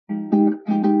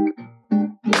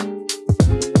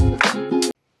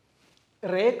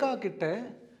ரேகா கிட்ட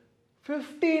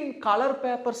 15 colour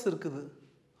papers இருக்குது.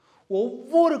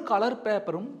 ஒவ்வொரு கலர்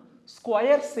பேப்பரும்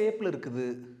ஸ்கொயர் ஷேப்பில் இருக்குது.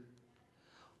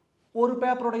 ஒரு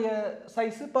பேப்பருடைய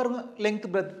சைஸு பாருங்க, லெங்த்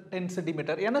பிரெத் 10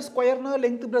 சென்டிமீட்டர். ஏன்னா ஸ்கொயர்னா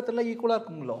லெங்த் பிரெத் எல்லாம் ஈக்குவலாக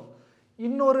இருக்குங்களோ.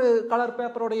 இன்னொரு கலர்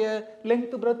பேப்பருடைய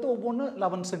லெங்த் பிரெத் ஒவ்வொன்று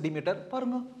 11 சென்டிமீட்டர்.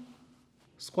 பாருங்க,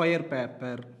 ஸ்கொயர்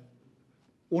பேப்பர்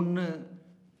ஒன்று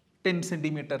 10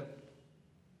 சென்டிமீட்டர்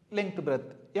லெங்த் பிரெத்.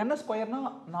 ஏன்னா ஸ்கொயர்னா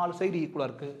 4 சைடு ஈக்குவலாக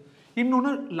இருக்குது. இன்னொன்று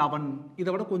 11, இதை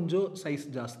விட கொஞ்சம் சைஸ்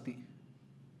ஜாஸ்தி.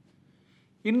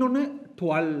 இன்னொன்று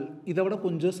 12, இதை விட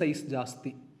கொஞ்சம் சைஸ்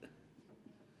ஜாஸ்தி.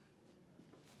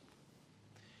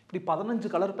 இப்படி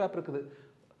 15 கலர் பேப்பர் இருக்குது.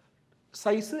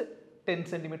 Size 10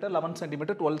 centimetre, 11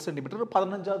 centimetre, 12 centimetre.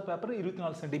 15வது paper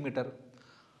 24 centimetre.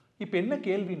 இப்போ என்ன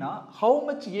கேள்வினா, how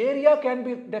much area can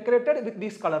be decorated with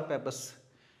these colour papers?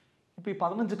 இப்போ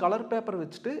 15 கலர் பேப்பர்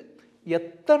வச்சுட்டு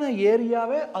எத்தனை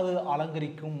ஏரியாவே அது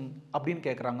அலங்கரிக்கும் அப்படின்னு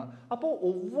கேட்குறாங்க. அப்போது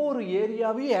ஒவ்வொரு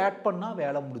ஏரியாவையும் ஆட் பண்ணால்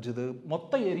வேலை முடிஞ்சுது,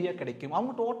 மொத்த ஏரியா கிடைக்கும்.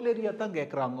 அவங்க டோட்டல் ஏரியா தான்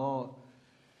கேட்குறாங்க.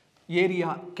 ஏரியா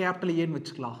கேபிட்டல் ஏன்னு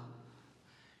வச்சுக்கலாம்.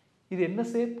 இது என்ன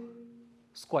shape?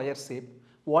 Square shape.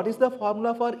 What is the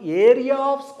formula for area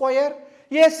of square?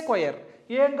 A square.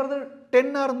 ஏங்கிறது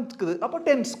 10 ஆரம்பிச்சுக்குது, அப்போ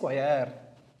 10 square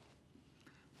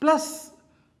plus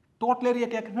total area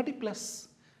கேட்குறங்காட்டி plus.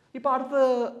 இப்போ அடுத்த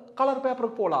கலர்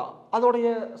பேப்பருக்கு போகலாம். அதோடைய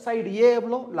சைடு ஏ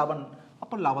எவ்வளோ? 11,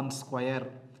 அப்போ 11 ஸ்கொயர்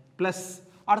ப்ளஸ்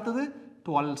அடுத்தது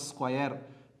 12 ஸ்கொயர்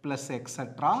ப்ளஸ்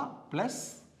எக்ஸட்ரா ப்ளஸ்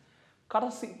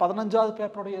கடைசி 15வது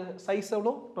பேப்பருடைய சைஸ்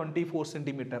எவ்வளோ? 24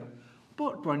 சென்டிமீட்டர். இப்போ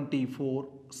 24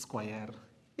 ஸ்கொயர்.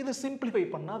 இதை சிம்பிளிஃபை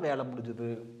பண்ணால் வேலை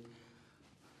முடிஞ்சுது.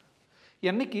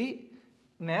 என்னைக்கு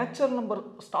நேச்சுரல் நம்பர்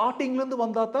ஸ்டார்டிங்லேருந்து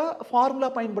வந்தால் தான் ஃபார்முலா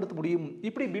பயன்படுத்த முடியும்.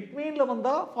 இப்படி பிட்வீனில்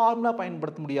வந்தால் ஃபார்முலா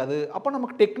பயன்படுத்த முடியாது. அப்போ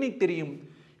நமக்கு டெக்னிக் தெரியும்.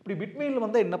 இப்படி பிட்வீனில்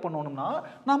வந்தால் என்ன பண்ணணும்னா,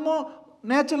 நம்ம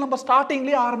நேச்சுரல் நம்பர்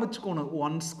ஸ்டார்டிங்லேயே ஆரம்பிச்சுக்கணும்.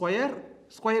 1 square,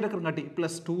 square இருக்கிறங்காட்டி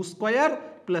plus 2 square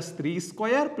plus 3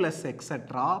 square plus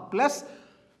etcetera plus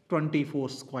 24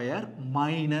 square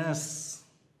minus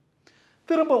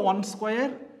திரும்ப 1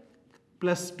 square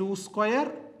plus 2 square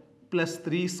plus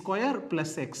 3 square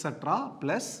plus etcetera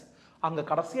plus அங்கே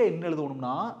கடைசியாக என்ன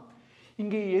எழுதணும்னா,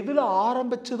 இங்கே எதில்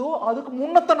ஆரம்பிச்சதோ அதுக்கு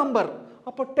முன்னத்த நம்பர்.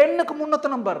 அப்போ 10க்கு முன்னத்த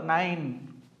நம்பர்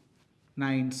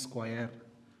 9 ஸ்கொயர்.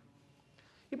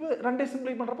 இப்போ ரெண்டே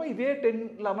சிம்பிளை பண்ணுறப்ப இதே 10,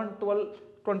 11, 12,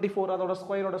 24 அதோட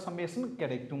ஸ்கொயரோட சம்மேஷன்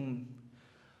கிடைக்கும்.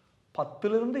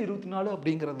 10லிருந்து 24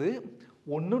 அப்படிங்கிறது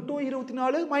 1 to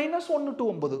 24 minus 1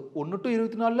 to 9. 1 to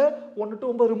 24 1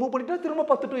 to 9 remove பண்ணிட்டா திரும்ப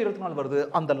 10 to 24 வருது.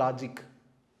 அந்த லாஜிக்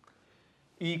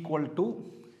ஈக்குவல் டு,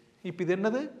 இப்போ இது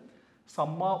என்னது?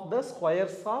 Sum of the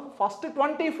squares of first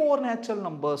 24 natural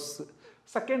numbers.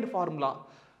 Second formula.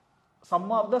 Sum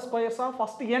of the squares of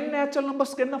first n natural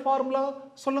numbers என்ன formula?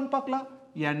 சொல்லுங்க பார்க்கலாம்.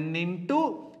 n into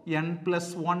n plus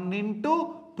 1 into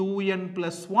 2n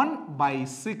plus 1 by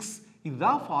 6.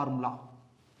 இதுதான் formula.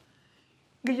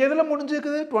 இங்கே எதில்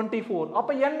முடிஞ்சிருக்குது? 24.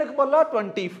 அப்போ n-க்கு பதிலாக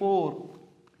 24.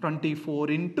 24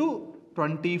 into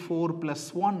 24 plus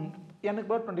 1. n-க்கு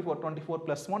பதிலாக 24. 24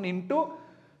 plus 1 into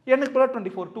n-க்கு பதிலாக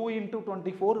 24. 2 into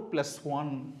 24 plus 1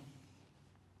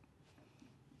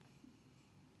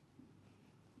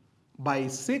 by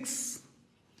 6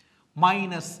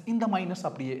 minus இந்த மைனஸ்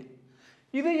அப்படியே.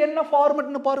 இது என்ன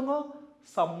ஃபார்மட்னு பாருங்க.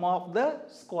 sum of the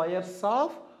squares of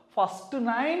first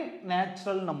 9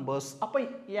 natural numbers. அப்போ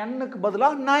n-க்கு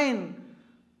பதிலாக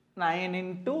 9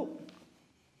 into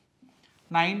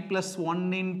 9 plus 1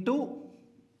 into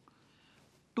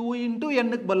 2 into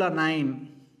n-க்கு பதிலாக 9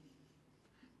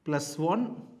 plus 1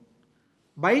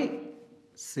 by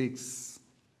 6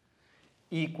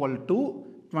 equal to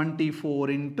 24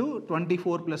 into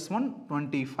 24 plus 1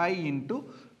 25 into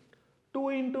 2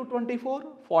 into 24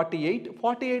 48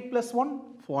 48 plus 1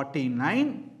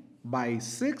 49 by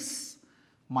 6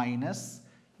 minus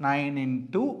 9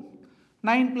 into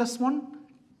 9 plus 1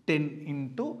 10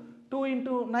 into 2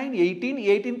 into 9 18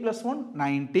 18 plus 1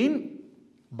 19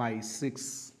 by 6.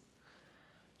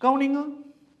 கவுனிங்க,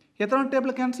 எத்தனை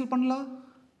table cancel பண்ணலாம்?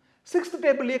 6th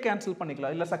டேபிள்லேயே cancel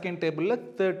பண்ணிக்கலாம். இல்லை second டேபிளில்,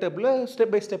 third டேபிளில்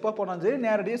step by ஸ்டெப்பாக போனால் சரி,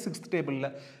 நேரடியாக 6th டேபிளில்.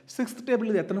 6th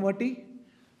டேபிள் எத்தனை வாட்டி?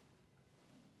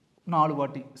 4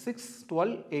 வாட்டி. 6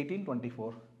 12 18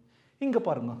 24. இங்கே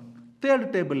பாருங்கள், தேர்ட்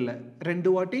டேபிளில்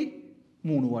 2 வாட்டி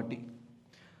 3 வாட்டி.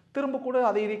 திரும்ப கூட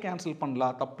அதையே கேன்சல்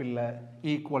பண்ணலாம், தப்பில்லை.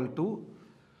 Equal to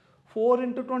 4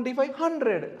 into 25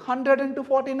 100. 100 into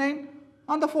 49,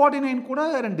 அந்த 49 கூட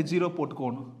 2 0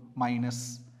 போட்டுக்கோணும். Minus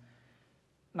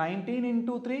 19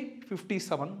 into 3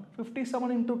 57. 57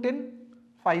 into 10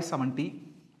 570.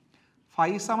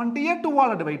 570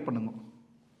 2ஆல் டிவைட் பண்ணுங்க.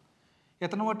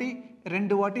 எத்தனை வாட்டி?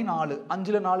 2 வாட்டி 4.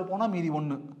 5ல் 4 போனால் மீதி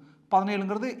 1.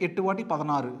 17ங்கிறது 8 வாட்டி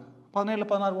 16. 17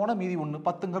 16 போனால் மீதி 1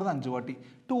 10ங்கிறது 5 வாட்டி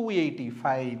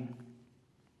 285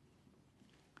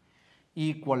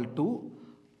 ஈக்குவல் டு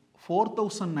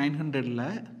 4900ல்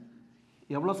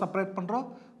எவ்வளோ செப்பரேட் பண்ணுறோம்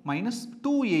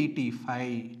 -285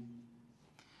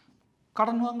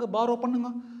 கடன் வாங்க பாரோ பண்ணுங்க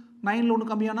 9ல்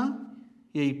ஒன்று கம்மியானா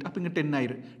 8 அப்போ இங்கே 10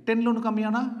 ஆயிரு 10ல் ஒன்று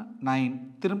கம்மியானா 9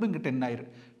 திரும்ப இங்கே 10 ஆயிரு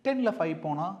 10ல் 5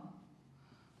 போனால்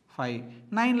 5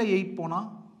 9ல் 8 போனால்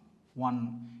 1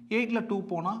 8ல் 2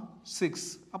 போனால் 6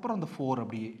 அப்புறம் அந்த 4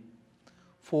 அப்படியே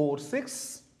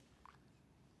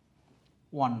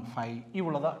 4615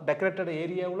 இவ்வளோதான் டெக்கரேட்டட்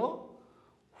ஏரியா எவ்வளோ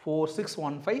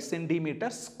 4615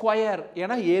 சென்டிமீட்டர் ஸ்கொயர்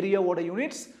ஏன்னா ஏரியாவோட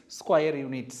யூனிட்ஸ் ஸ்கொயர்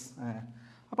யூனிட்ஸ்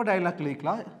அப்போ டயலாக்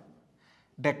எழுதிக்கலாம்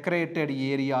decorated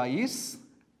area is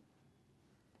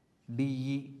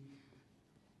DE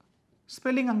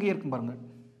spelling அங்கேயே இருக்கும் பாருங்க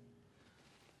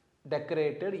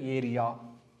டெக்கரேட்டட் ஏரியா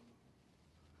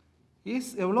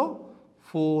இஸ் எவ்வளோ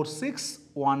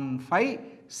 4615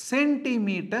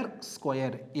 centimetre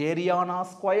square ஏரியானா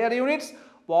square units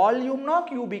வால்யூம்னா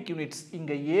cubic units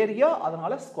இங்கே ஏரியா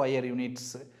அதனால ஸ்கொயர் யூனிட்ஸ்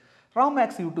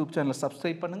ராமேக்ஸ் யூடியூப் சேனலை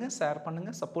சப்ஸ்கிரைப் பண்ணுங்கள் ஷேர்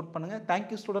பண்ணுங்கள் சப்போர்ட் பண்ணுங்கள்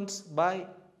தேங்க்யூ ஸ்டூடெண்ட்ஸ் பாய்